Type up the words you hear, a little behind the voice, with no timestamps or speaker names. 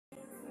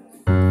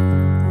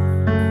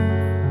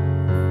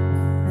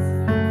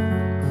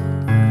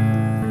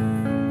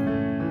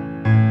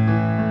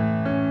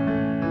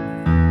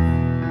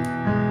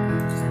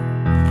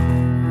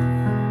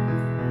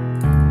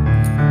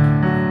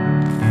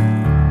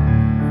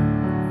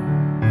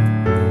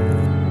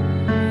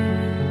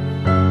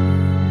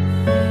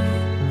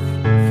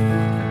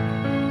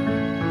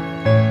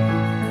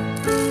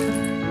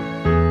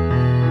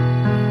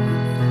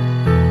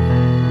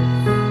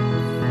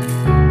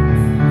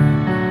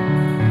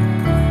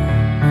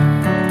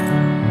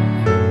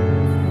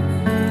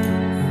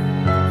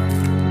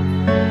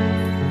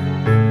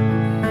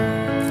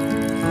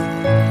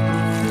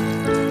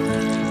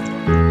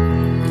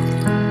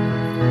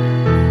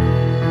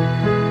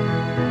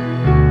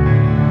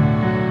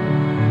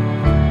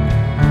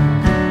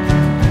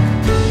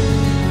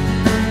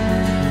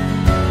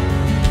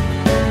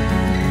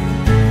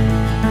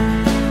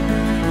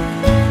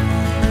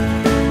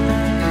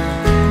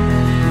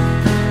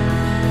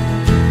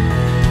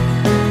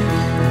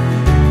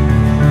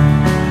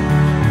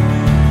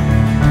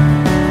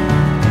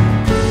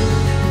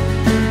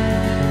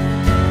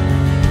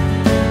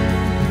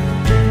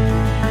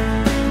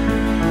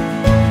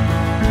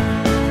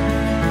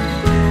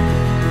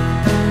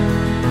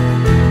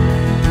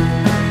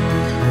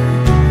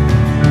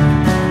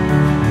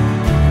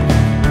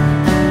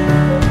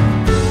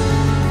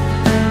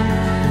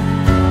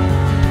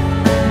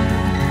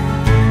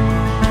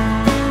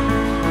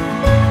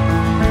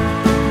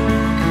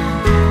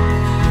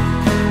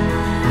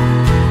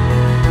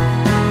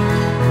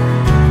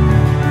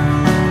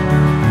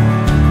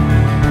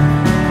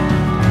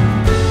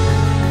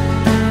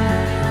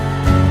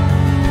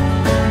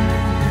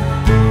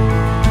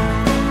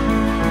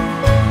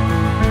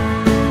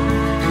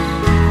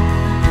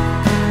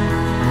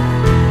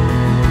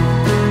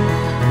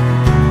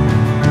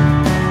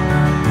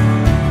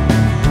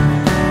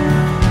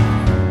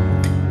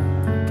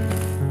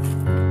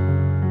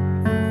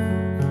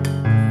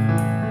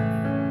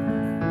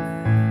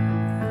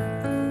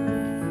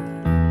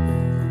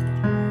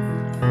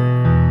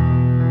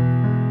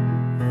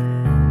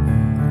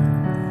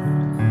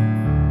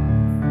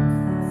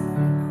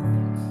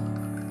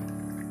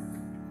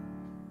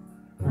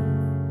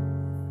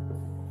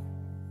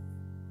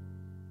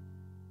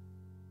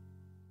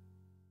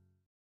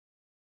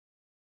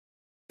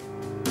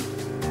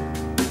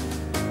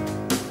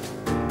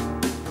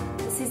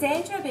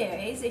schisandra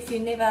berries, if you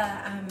never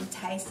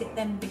tasted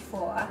them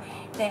before,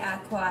 they are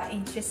quite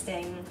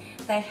interesting.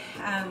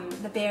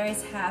 The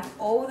berries have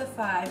all the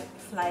 5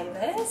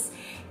 flavours,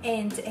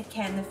 and it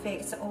can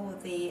affect all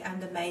the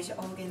major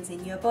organs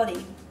in your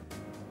body.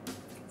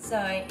 So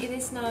it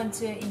is known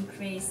to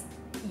increase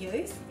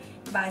youth,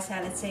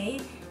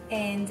 vitality,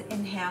 and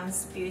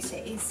enhance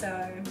beauty.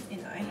 So, you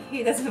know,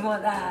 who doesn't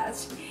want that?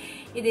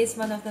 It is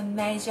one of the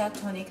major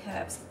tonic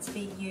herbs to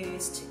be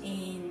used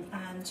in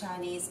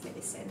Chinese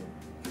medicine.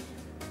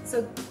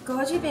 So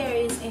goji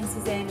berries and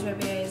schisandra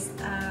berries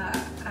are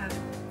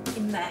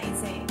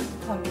amazing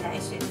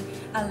combination.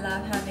 I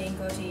love having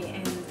goji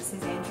and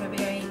schisandra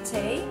berry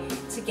tea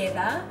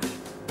together.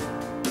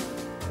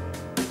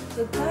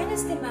 The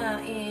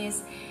gynostemma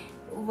is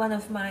one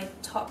of my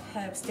top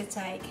herbs to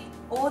take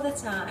all the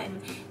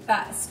time,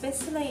 but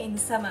especially in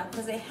summer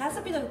because it has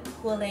a bit of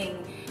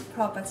cooling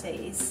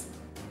properties.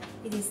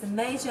 It is the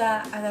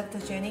major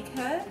adaptogenic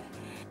herb.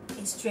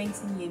 It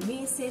strengthens your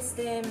immune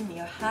system,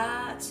 your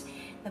heart,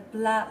 the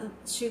blood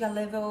sugar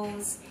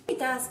levels. It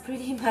does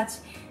pretty much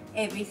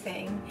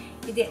everything.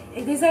 It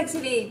is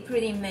actually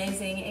pretty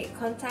amazing. It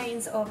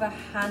contains over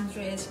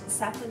 100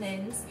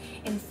 saponins,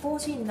 and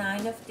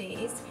 49 of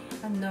these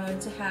are known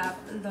to have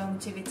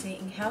longevity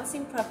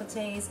enhancing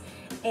properties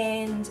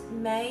and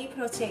may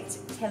protect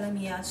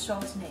telomere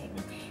shortening.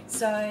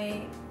 So,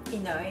 you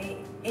know,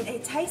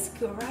 it tastes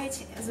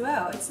great as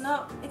well. It's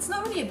not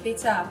really a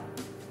bitter.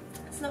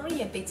 It's not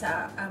really a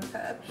bitter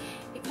herb.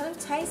 It kind of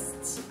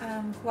tastes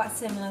quite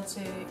similar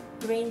to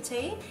green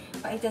tea,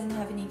 but it doesn't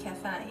have any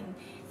caffeine.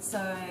 So,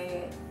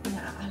 you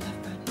know, I love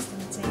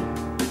gynostemma tea.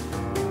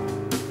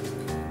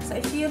 So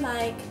if you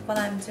like what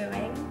I'm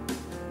doing,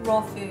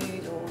 raw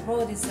food or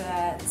raw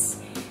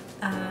desserts,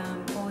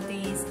 or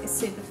these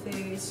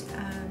superfood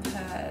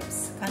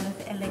herbs, kind of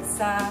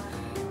elixir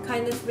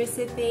kind of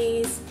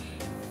recipes,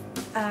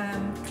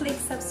 click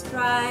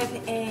subscribe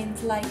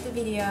and like the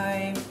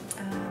video.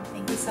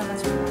 Thank you so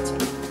much for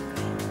watching.